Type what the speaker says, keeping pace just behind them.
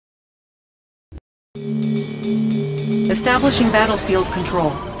Establishing battlefield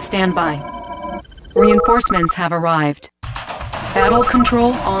control. Stand by. Reinforcements have arrived. Battle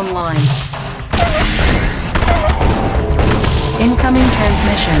control online. Incoming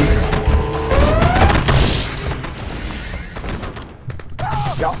transmission.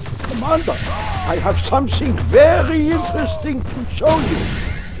 Yeah, Commander, I have something very interesting to show you.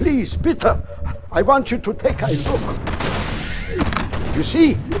 Please, Peter, I want you to take a look. You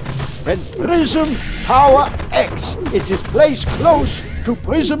see, when Prism Tower X it is placed close to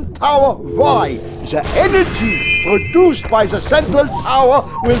Prism Tower Y, the energy produced by the central tower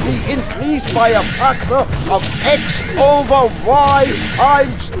will be increased by a factor of X over Y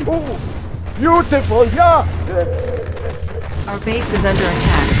times 2. Beautiful, yeah? Our base is under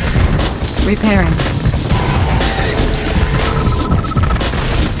attack. Repairing.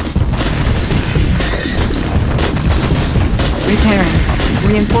 Repairing.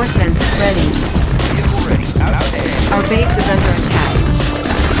 Reinforcements ready. Vehicle ready. Out there. Our base is under attack.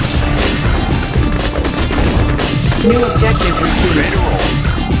 New objective received. Ready to roll.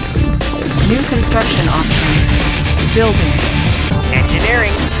 New construction options. Building.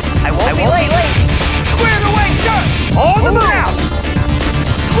 Engineering. I won't be late. Square the way, sir! On the move! Out.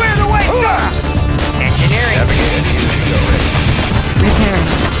 Square the way, sir! Engineering. Repairing.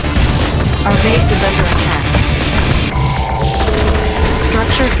 Our base is under attack.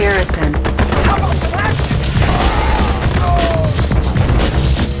 Structure garrisoned.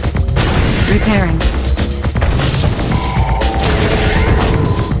 Repairing.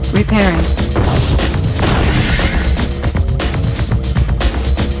 Repairing.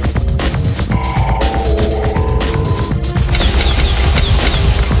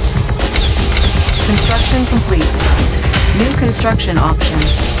 Construction complete. New construction options.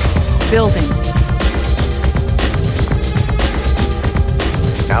 Building.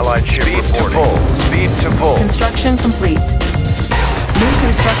 Allied ship reporting. Speed to full. Construction complete. New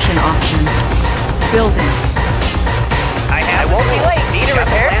construction options. Building. I won't be late. Need a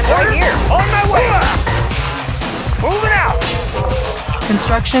repair? Right here. On my way. Moving out.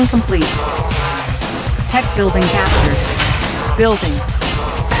 Construction complete. Tech building captured. Building.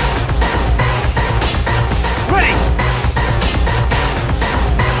 Ready.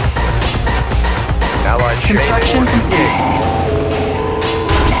 Allied ship Construction complete.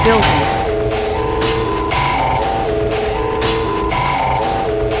 Building.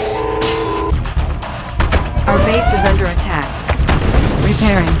 Our base is under attack.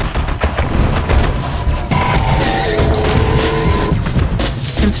 Repairing.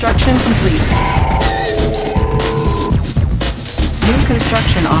 Construction complete. New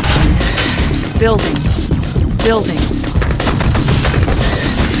construction options. Building. Building.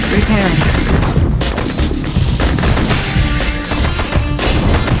 Repairing.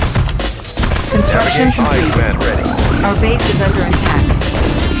 Construction complete. ready. Our base is under attack.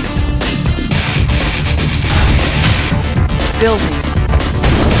 Building.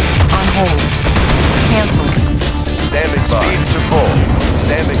 On hold. Cancel. Standing by. Speed to full.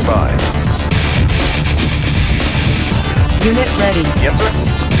 Standing by. Unit ready. Yes, sir.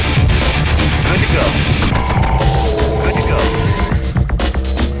 Good to go. Good to go.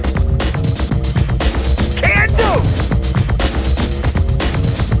 Can do!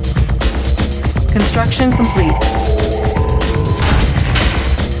 Construction complete.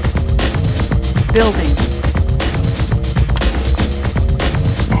 Building.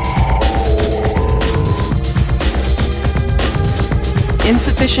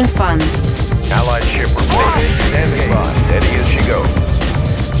 Insufficient funds. Allied ship reporting. Standing by. Steady as she goes.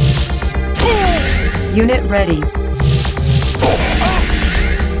 Unit ready.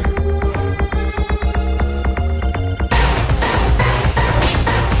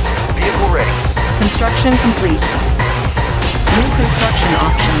 Vehicle ready. Construction complete. New construction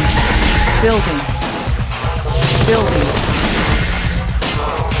options. Building. Building.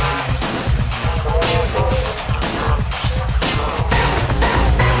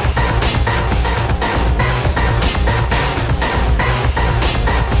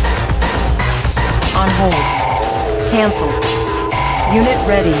 On hold. Cancel. Unit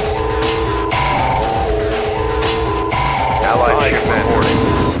ready. Allied ship reporting.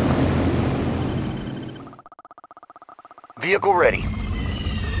 Vehicle ready.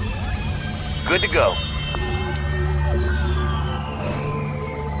 Good to go.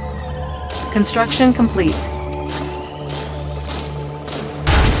 Construction complete.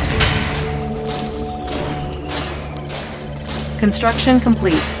 Construction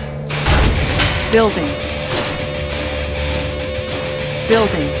complete. Building.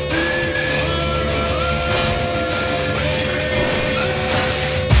 Building.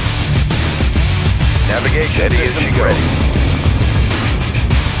 Navigation system ready.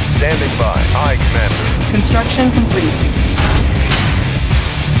 Standing by. Aye, Commander. Construction complete.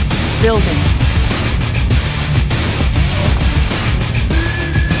 Building.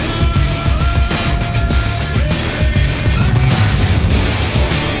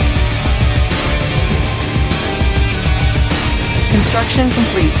 Construction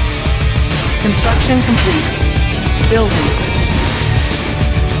complete. Construction complete. Building.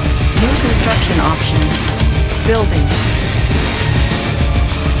 New construction options. Building.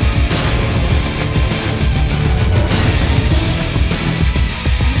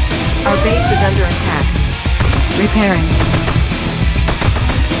 Our base is under attack. Repairing.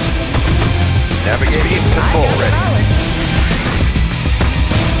 Navigation control ready.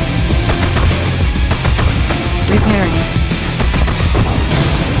 Repairing.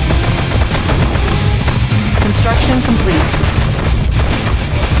 Construction complete.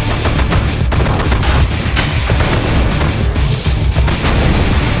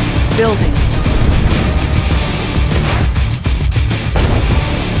 Building.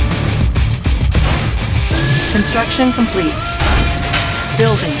 Construction complete.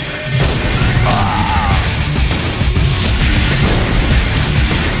 Building.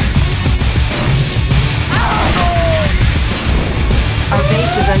 Our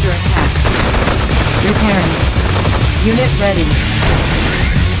base is under attack. Repairing. Unit ready.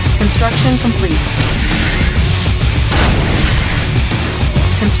 Construction complete.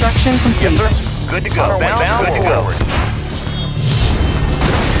 Construction complete. Yes, sir. Good to go. Bound good to go.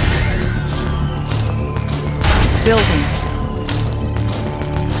 Building.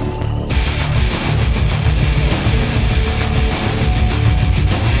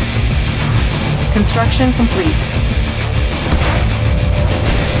 Construction complete.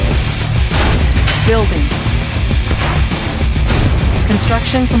 Building.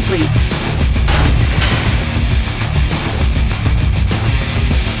 Construction complete.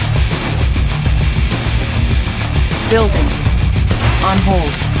 Building. On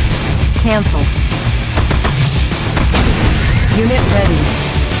hold. Cancel. Unit ready.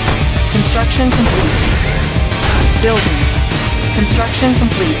 Construction complete. Building. Construction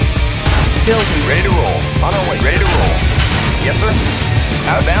complete. Building. Ready to roll. On our way. Ready to roll. Yes, sir.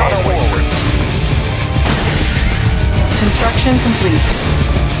 Outbound or forward. Construction complete.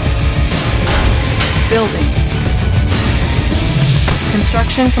 Building.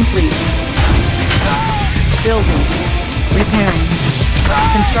 Construction complete. Building. Repairing.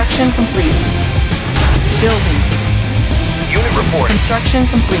 Construction complete. Building. Unit reporting. Construction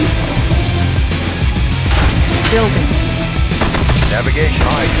complete. Building. Navigation.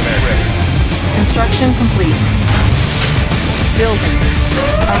 Aye, Command ready. Construction complete. Building.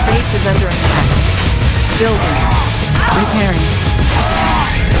 Our base is under attack. Building. Repairing.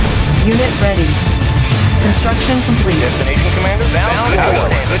 Unit ready. Construction complete. Destination, Commander. Bound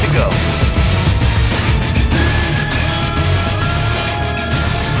forward. Good to go.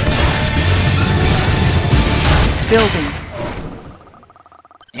 Building.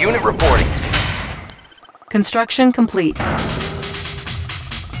 Unit reporting. Construction complete.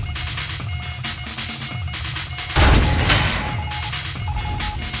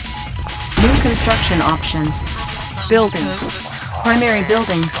 New construction options. Building. Primary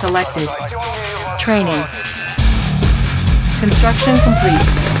building selected. Training. Construction complete.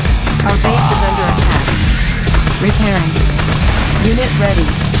 Our base is under attack. Repairing. Unit ready.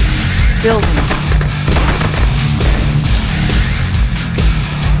 Building.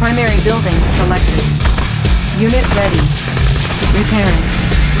 Primary building selected. Unit ready. Repairing.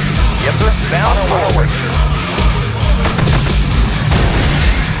 Yes, sir. Bound forward.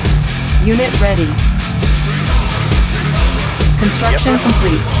 Unit ready. Construction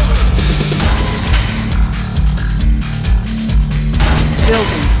complete.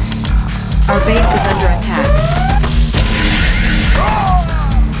 Building. Our base is under attack.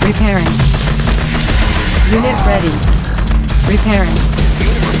 Repairing. Unit ready. Repairing.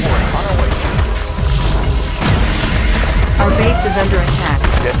 Our base is under attack.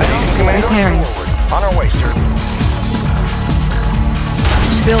 Destination, Commander. Repairing. On our way, sir.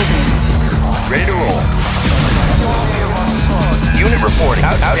 Building. Ready to roll. Unit reporting.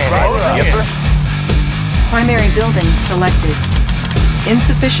 Outstanding. Yes, sir. Primary building selected.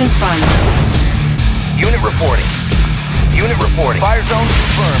 Insufficient funds. Unit reporting. Unit reporting. Fire zone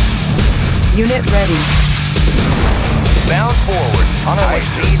confirmed. Unit ready. Bound forward. On our way.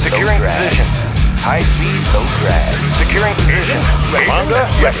 Securing position. High speed, low drag. Securing position. Commander?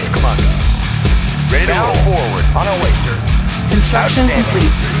 Yes, Commander. Ready to roll. Forward. On our way, sir. Construction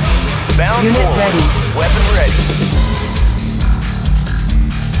complete. Bound Unit forward. ready. Weapon ready.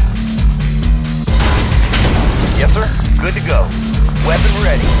 Good to go. Weapon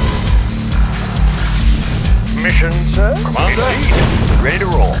ready. Mission, sir? Commander? Indeed. Ready to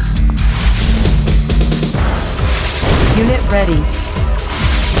roll. Unit ready.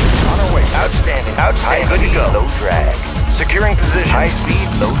 On our way. Outstanding. Outstanding. Good to go. Low drag. Securing position. High speed,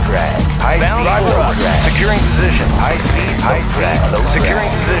 low drag. High speed, low drag. Securing position. High speed, high drag. Low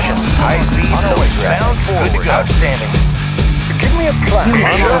securing position. High speed, low drag. Bound forward. Good to go. Outstanding. Give me a plan.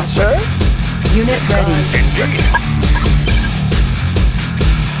 Unit sir? Unit ready.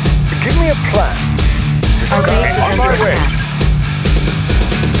 Give me a plan. Our base is under attack.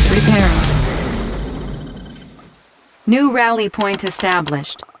 Repairing. New rally point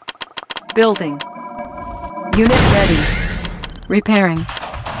established. Building. Unit ready. Repairing.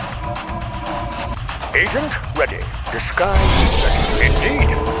 Agent ready. Disguise ready.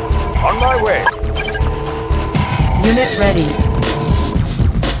 Indeed. On my way. Unit ready.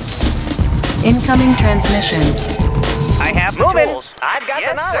 Incoming transmission. I have the tools. I've got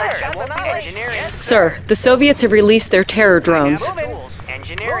the knowledge. Engineering. Sir, the Soviets have released their terror drones.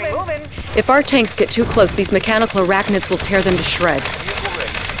 Engineering. If our tanks get too close, these mechanical arachnids will tear them to shreds.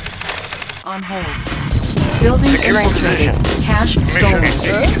 On hold. Building Securing infiltrated. position. Cash Mission stolen.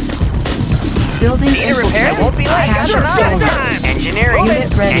 indeed. Building Need a repair? infiltrated. Won't be late. Cash Got the stolen. knowledge. Engineering.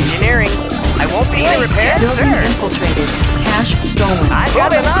 Unit ready. Engineering. I won't be late. Repair? Building Sir. infiltrated. Cash stolen. I've got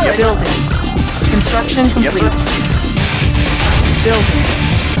the knowledge. Building. Construction Yes, complete. sir. Building.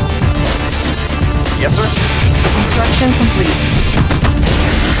 Yes, sir. Construction complete.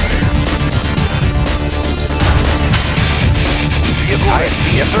 Vehicle high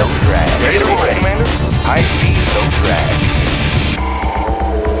speed, yes, sir. Low drag. Ready to roll, Commander. High speed, low drag.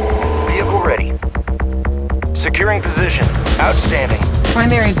 Vehicle ready. Securing position. Outstanding.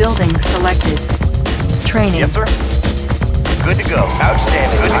 Primary building selected. Training. Yes, sir. Good to go.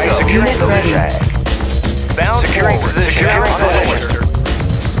 Outstanding. Good to go. Securing Unit low ready. drag. Bound securing forward. Position. Securing position.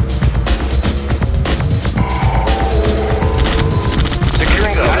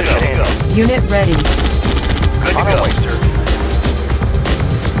 Securing position. Unit ready. Good to go, sir.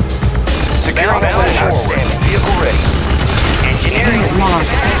 Securing position. Vehicle ready. Engineering. Unit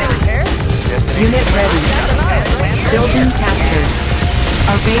lost. Unit ready. Building captured.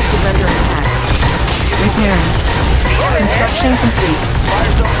 Our base is under attack. Repairing. Construction complete.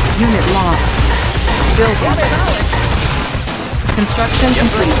 Unit lost. Building. Construction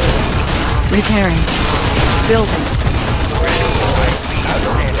complete. Repairing. Building.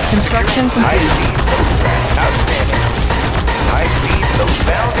 Construction complete. Outstanding. High speed, so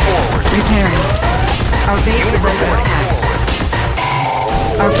bound forward. Repairing. Our base is under attack.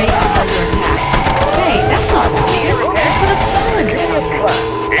 Our base is under attack. Hey, that's not fair. That's what a solid.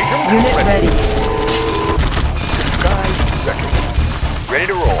 Unit ready. Disguise ready. Ready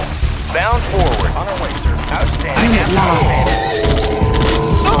to roll. Bound forward. On our way, sir. Outstanding. Unit lost.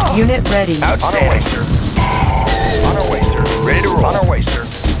 Unit ready. Outstanding. On our way, sir. On our way, sir. Ready to roll. On our way, sir.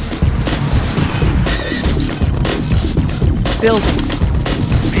 Building.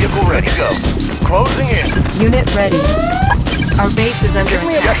 Vehicle ready to go. Closing in. Unit ready. Our base is under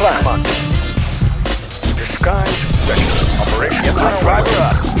attack. Plan. Disguise ready. Operation. Yes, sir. Driver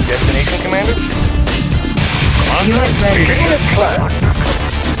up. Destination, Commander. Unit ready. Plan.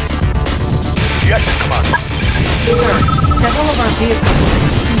 Yes, Commander. Sir, several of our vehicles were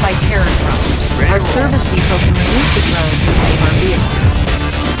taken by terror drones. Our service depot can remove the drones and save our vehicles.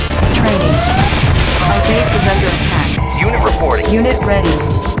 Training. Our base is under attack. Unit reporting. Unit ready.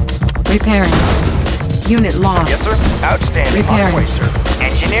 Repairing. Unit lost. Yes, sir. Outstanding. On Repairing. the way, sir.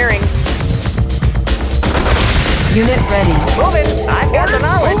 Engineering. Unit ready. Moving. I've got the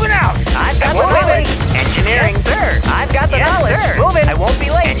knowledge. Moving out. I've got the knowledge. Engineering. Yes, sir. I've got the knowledge. Sir. Moving. I won't be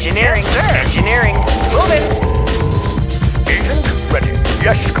late. Engineering. Yes, sir. Engineering. Moving. Agent ready.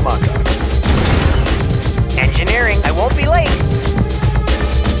 Yes, Commander. Engineering. I won't be late.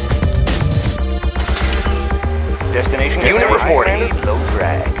 Destination. Unit reporting. Low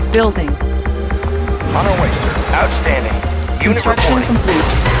drag. Building. On our way, sir. Outstanding. Unit Construction reporting. complete.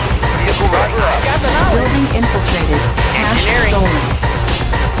 Vehicle ready. I've got the knowledge. Building infiltrated. Cash Engineering. stolen.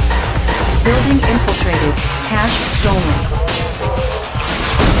 Building infiltrated. Cash stolen.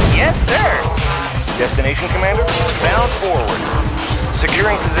 Yes, sir. Destination, Commander. Bound forward.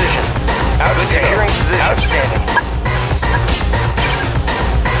 Securing position. Securing position. Outstanding.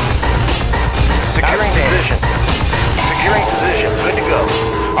 Securing position. Securing position. Good to go.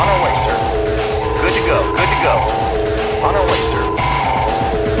 On our way, sir. Good to go. Good to go. On our way, sir.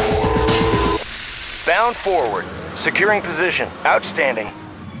 Bound forward. Securing position. Outstanding.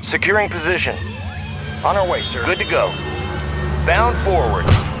 Securing position. On our way, sir. Good to go. Bound forward.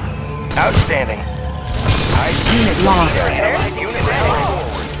 Outstanding. Unit lost. Unit ready.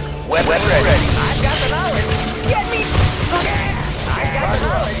 Weapon ready. I've got the knowledge. Get me. I've got the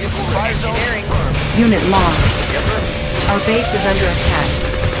knowledge. Engineering. Unit lost. Our base is under attack.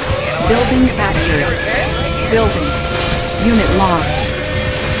 Building captured. Building. Unit lost.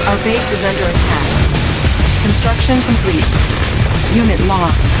 Our base is under attack. Construction complete. Unit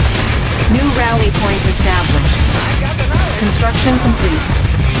lost. New rally point established. Construction complete.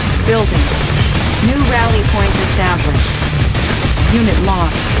 Building. New rally point established. Unit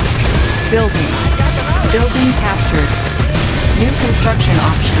lost. Building. Building captured. New construction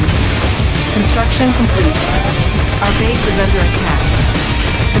options. Construction complete. Our base is under attack.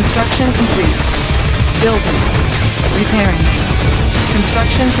 Construction complete. Building. Repairing.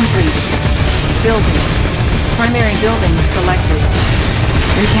 Construction complete. Building. Primary building selected.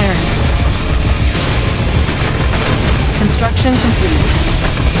 Repairing. Construction complete.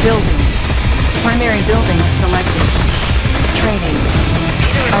 Building. Primary building selected. Training.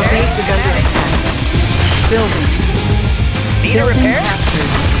 Our base is under attack. Building. Need a Building repair? captured.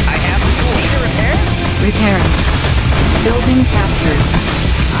 I have the tool. Need a repair? Repairing. Building captured.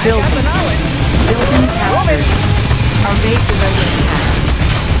 Got the Building. knowledge. Building captured. Our base is under attack.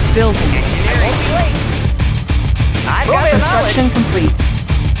 Building. I won't be late. I've got the knowledge. Construction complete.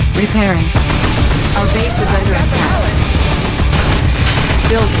 Repairing. Our base is under attack.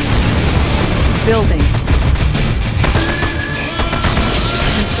 Building. Building.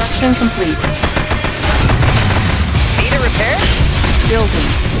 Construction complete. Need a repair? Building.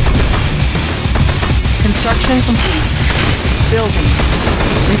 Construction complete. Building.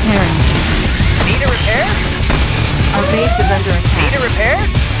 Repairing. Need a repair? Our base is under Need attack. a repair?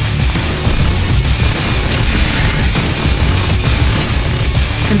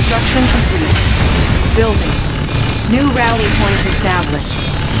 Construction complete. Building. New rally point established.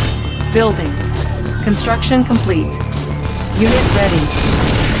 Building. Construction complete. Unit ready.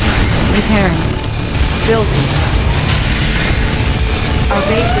 Repairing. Building. Our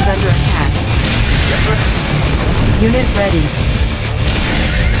base is under attack. Unit ready.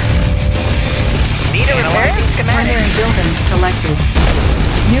 Need a repair? Primary building selected.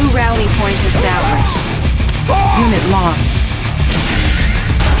 New rally point established. Unit lost.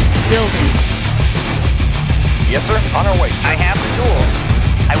 Building. Yes, sir. On our way. I have the tool.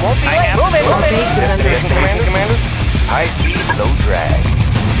 I won't be late. Move it, Our move it. base is under Destination, attack. Commander. High speed, low drag.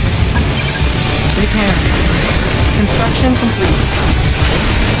 Repairing. Construction complete.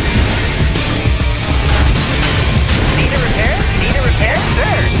 Need a repair? Need a repair?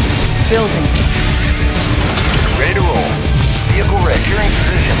 Sir. Building. Ready to roll. Vehicle ready. Securing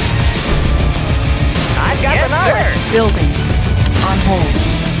position. I've got the knowledge. Building. On hold.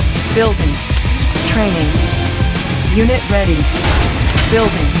 Building. Training. Unit ready.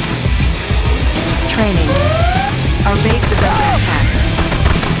 Building. Training. Our base is under attack.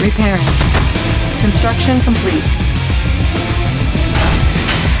 Repairing. Construction complete.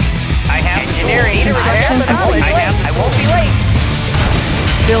 I have engineering. Need a repair? Construction complete. I won't be late.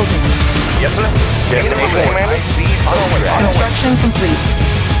 Building. Yes, sir. Destination, Commander. High speed, on our way. Construction complete.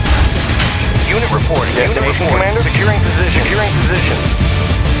 Unit reporting. Destination, Commander. Securing position. Securing position.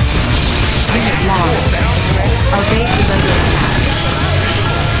 Unit lost. Our base is under attack.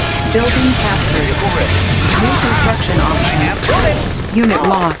 Building captured. Vehicle ready. New construction options. Unit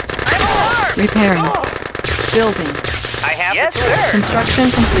lost. Repairing. Building. I have the tool. Sir. Construction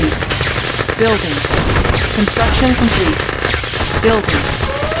complete. Building. Construction complete. Building.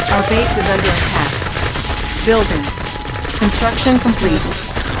 Our base is under attack. Building. Construction complete.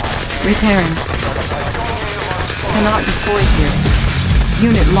 Repairing. Cannot deploy here.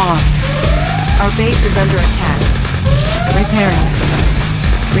 Unit lost. Our base is under attack. Repairing.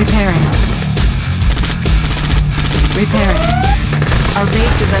 Repairing. Repairing. Our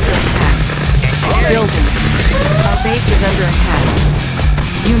base is under attack. Building. Our base is under attack.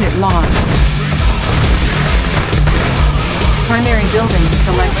 Unit lost. Primary building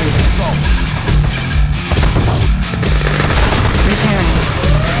selected. Repairing.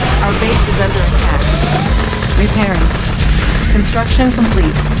 Our base is under attack. Repairing. Construction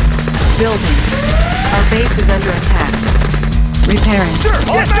complete. Building. Our base is under attack. Repairing.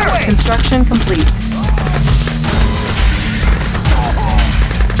 Yes, sir. Construction complete.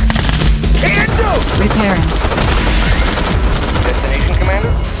 Can do! Repairing. Destination,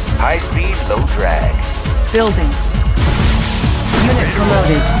 Commander. High speed, low drag. Building. Unit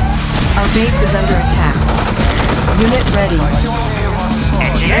promoted. Our base is under attack. Unit ready.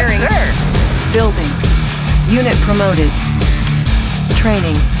 Engineering. Yes, sir. Building. Unit promoted.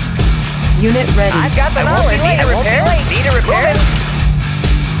 Training. Unit ready. I've got the knowledge. Need a repair? Need a repair?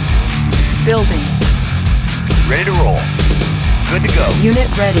 Building. Ready to roll. Good to go. Unit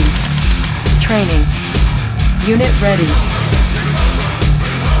ready. Training. Unit ready.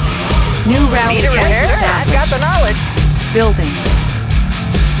 New rally Need a point repair? I've got the established. knowledge. Building.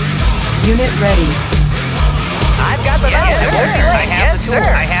 Unit ready. I've got the knowledge. Yes, sir. I have the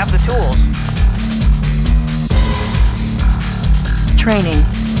tools. I have the tools. Training.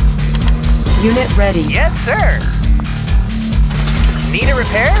 Unit ready. Yes, sir. Need a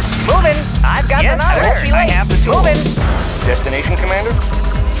repair? Moving. I've got the knowledge. Sir. Won't be late. I have the tools. Moving. Destination, Commander?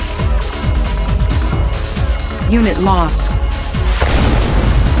 Unit lost.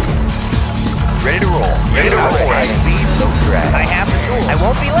 Ready to roll. Ready to roll. High speed, low drag. I have the tools. I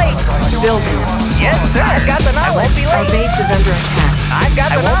won't be late. Building. Yes, sir. I've got the knowledge. I won't be Our late. base is under attack. I've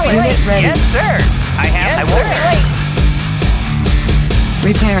got the knowledge. Unit ready. Yes, sir. I have I the won't be tools. late.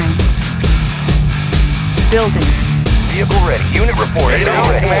 Repairing. Building. Vehicle ready. Unit report. Ready to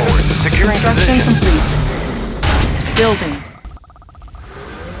roll, Commander. Securing Construction position. complete. Building.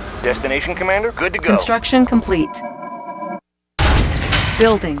 Destination, Commander? Good to go. Construction complete.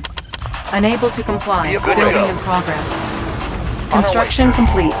 Building. Unable to comply. Vehicle Building ready. in progress. way, Construction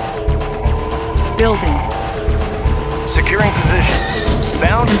complete. Building. Securing position.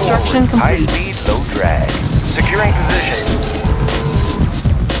 Bound Construction forward. High complete. speed, low drag. Securing position.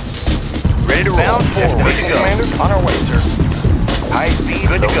 Ready to roll. Bound forward. Good to go. Commander? On our way, sir. High speed,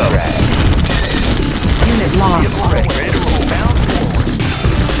 good to go. Drag. Unit lost. Vehicle ready. Ready to roll. Bound forward.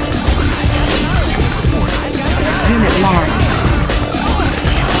 Unit lost.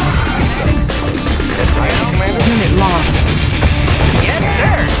 Destination, Commander? Unit lost. Yes,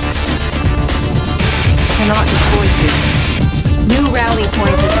 sir. Cannot deploy here. New rally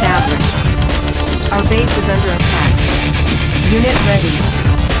point established. Our base is under attack. Unit ready.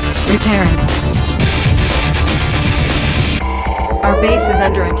 Repairing. Our base is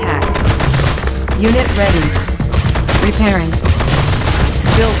under attack. Unit ready. Repairing.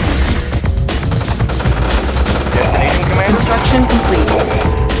 Building. Destination, Commander? Construction complete.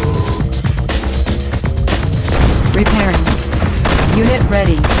 Repairing. Unit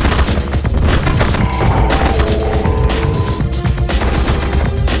ready.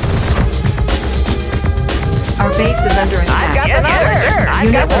 Our base is under I've got attack. the knowledge. Sir. I've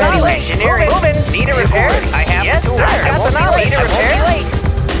Unit got the ready. knowledge. Engineering. Moving. Need a repair? I have yes, the tools. sir. I've got the knowledge. Need a repair? I won't be late.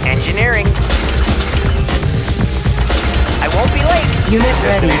 Engineering. I won't be late. Unit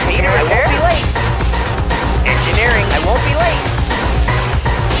ready. Need a repair? I won't be late. Engineering. I won't be late.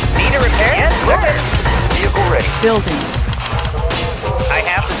 Need a repair? Yes, sir. Vehicle ready. Building. I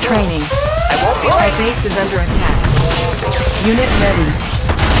have the Training. I won't be Our late. base is under attack. Unit ready.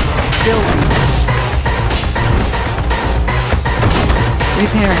 Building.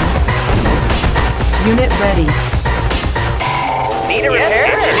 Repairing. Unit ready. Need a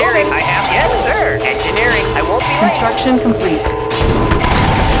repair? Engineering. I have. Yes, sir. Engineering. I won't be late. Construction complete.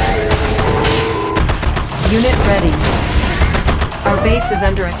 Unit ready. Our base is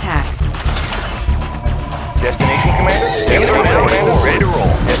under attack. Destination, Commander? Unit Commander, ready to roll.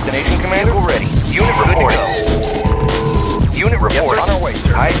 Destination, Commander, ready. Unit report. Unit report. On our way,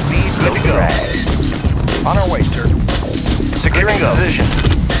 sir. High speed, good to go. On our way, sir. Securing position.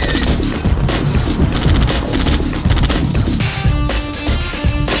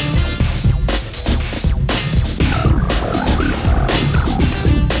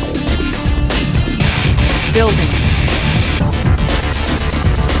 Building.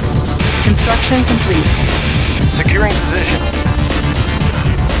 Construction complete. Securing position.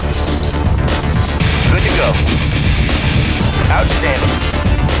 Good to go. Outstanding.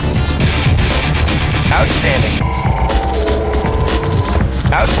 Outstanding.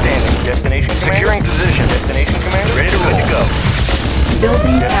 Outstanding. Destination, Commander. Securing position. Destination, Commander. Ready to roll. Good to go.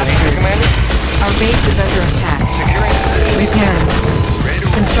 Building Destination, captured. Commander. Our base is under attack. Securing position. Repairing. Ready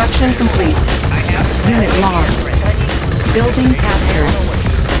to roll. Construction complete. Unit lost. Building captured.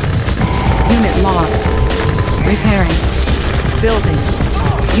 Unit lost. Repairing. Building.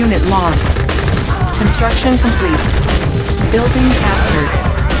 Unit lost. Construction complete. Building captured.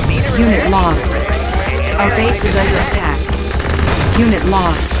 Unit lost. Our base is under attack. Unit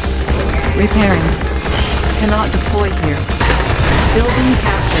lost. Repairing. Cannot deploy here. Building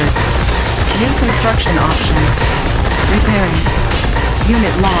captured. New construction options. Repairing.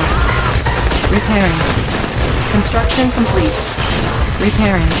 Unit lost. Repairing. Construction complete.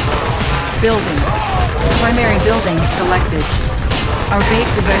 Repairing. Building. Primary building selected. Our base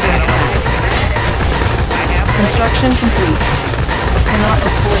is under attack. Construction complete. Cannot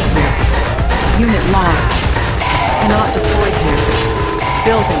deploy here. Unit lost. Cannot deploy here.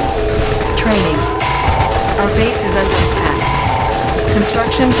 Building. Training. Our base is under attack.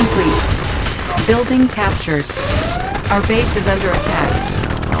 Construction complete. Building captured. Our base is under attack.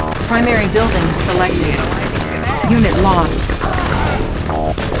 Primary building selected. Unit lost.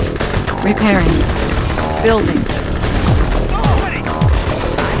 Repairing. Building.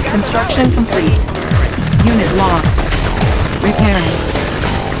 Construction complete. Unit lost. Repairing.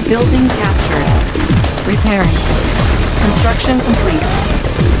 Building captured. Repairing. Construction complete.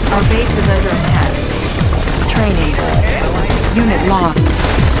 Our base is under attack. Training. Unit lost.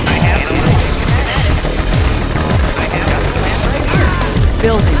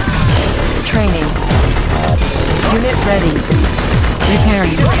 Building. Training. Unit ready.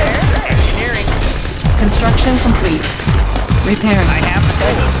 Repairing. Construction complete. Repairing.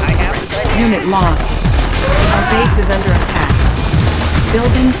 Unit lost. Our base is under attack.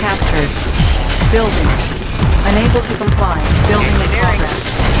 Building captured. Building. Unable to comply. Building in progress.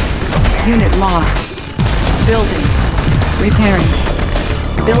 Unit lost. Building. Repairing.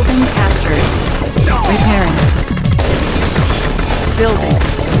 Building captured. Repairing. Building.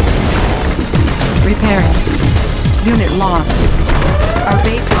 Repairing. Unit lost. Our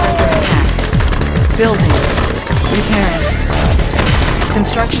base is under attack. Building. Repairing.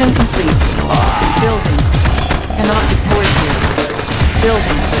 Construction complete. Building. Cannot deploy here.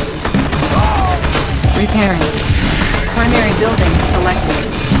 Building. Repairing. Primary building selected.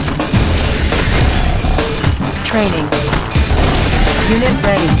 Training. Unit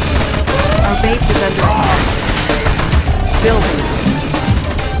ready. Our base is under attack. Building.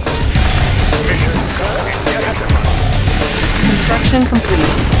 Construction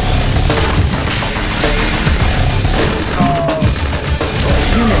complete.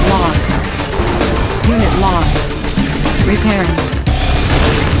 Unit lost. Unit lost. Repairing.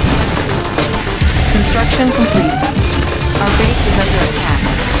 Construction complete. Our base is under attack.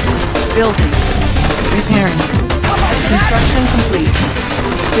 Building. Repairing. Construction complete.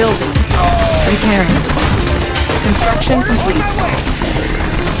 Building. Repairing. Construction complete.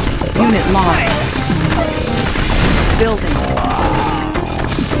 Unit lost. Building.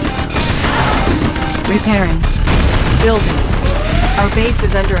 Repairing. Building. Our base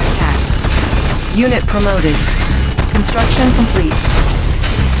is under attack. Unit promoted. Construction complete.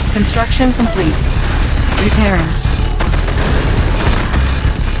 Construction complete. Repairing.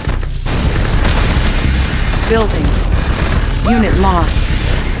 Building. Unit lost.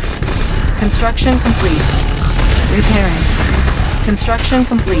 Construction complete. Repairing. Construction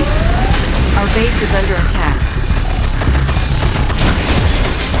complete. Our base is under attack.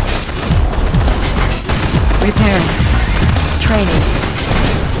 Repairing. Training.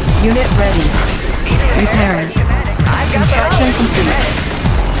 Unit ready. Repairing. Construction complete.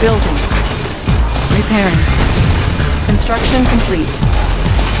 Building. Repairing. Construction complete.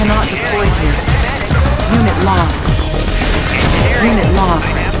 Cannot deploy here. Unit lost. Unit lost.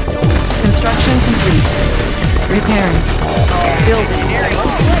 Construction complete. Repairing. Building.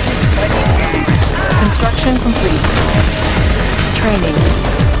 Construction complete. Training.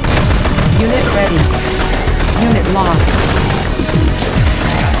 Unit ready. Unit lost.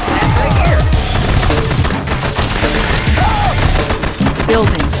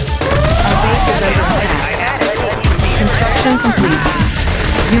 Building. Our base is under attack. Construction complete.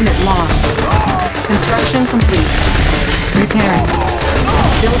 Unit lost. Construction complete. Repairing.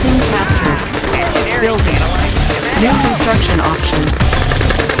 Building captured. Building. New construction options.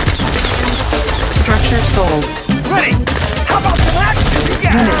 Structure sold. Ready! How about some action?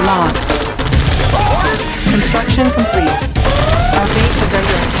 Unit lost. Construction complete. Our base is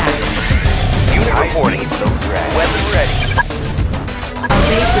under attack. Unit reporting. Weapon ready. Our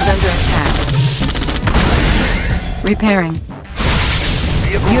base is under attack. Repairing.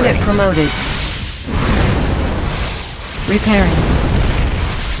 Vehicle Unit ready. promoted. Repairing.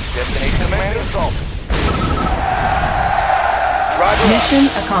 Destination command assault. Driver up. Mission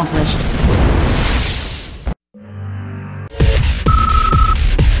accomplished.